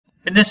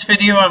In this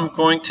video, I'm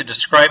going to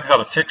describe how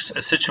to fix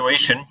a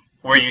situation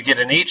where you get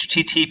an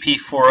HTTP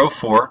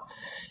 404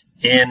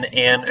 in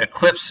an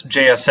Eclipse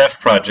JSF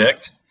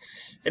project,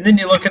 and then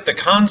you look at the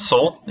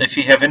console if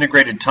you have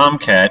integrated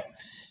Tomcat,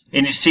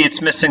 and you see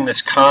it's missing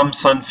this COM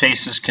sun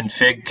faces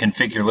config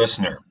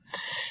ConfigureListener.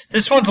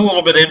 This one's a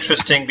little bit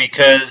interesting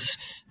because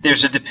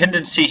there's a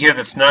dependency here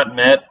that's not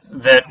met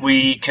that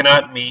we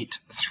cannot meet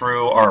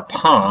through our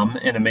POM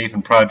in a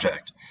Maven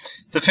project.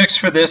 The fix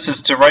for this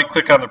is to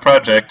right-click on the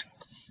project,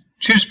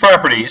 choose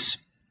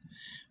Properties,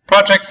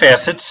 Project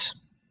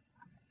Facets,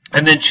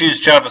 and then choose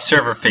Java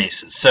Server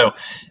Faces. So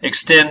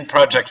extend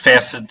Project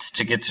Facets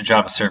to get to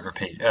Java Server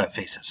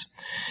Faces.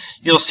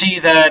 You'll see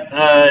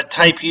that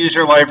type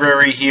user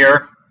library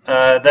here.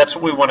 That's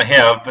what we want to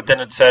have, but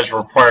then it says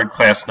required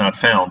class not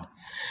found.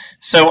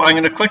 So I'm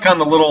going to click on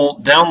the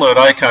little download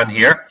icon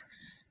here,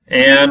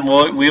 and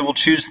we will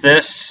choose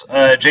this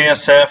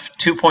JSF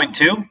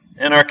 2.2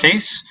 in our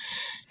case.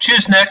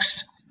 Choose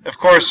Next. Of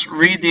course,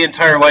 read the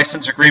entire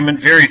license agreement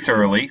very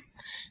thoroughly,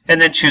 and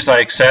then choose I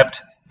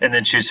accept, and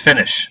then choose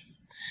Finish.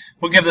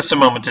 We'll give this a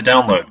moment to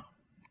download.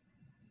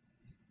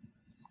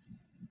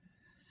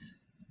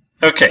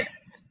 Okay,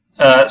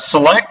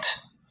 select,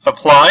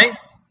 Apply,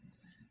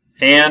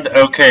 and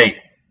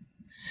OK.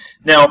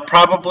 Now,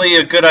 probably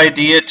a good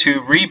idea to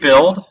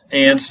rebuild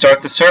and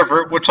start the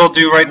server, which I'll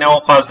do right now.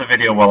 I'll pause the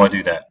video while I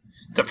do that.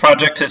 The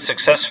project is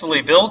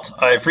successfully built.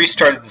 I've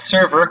restarted the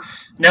server.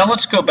 Now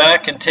let's go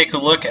back and take a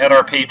look at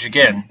our page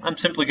again. I'm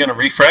simply going to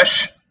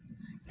refresh,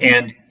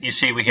 and you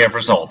see we have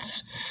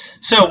results.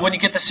 So when you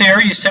get this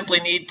error, you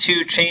simply need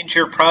to change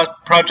your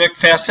project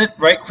facet,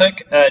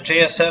 right-click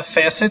JSF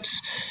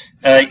Facets,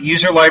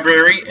 user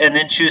library, and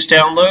then choose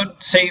Download,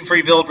 Save,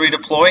 Rebuild,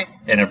 Redeploy,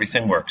 and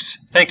everything works.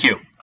 Thank you.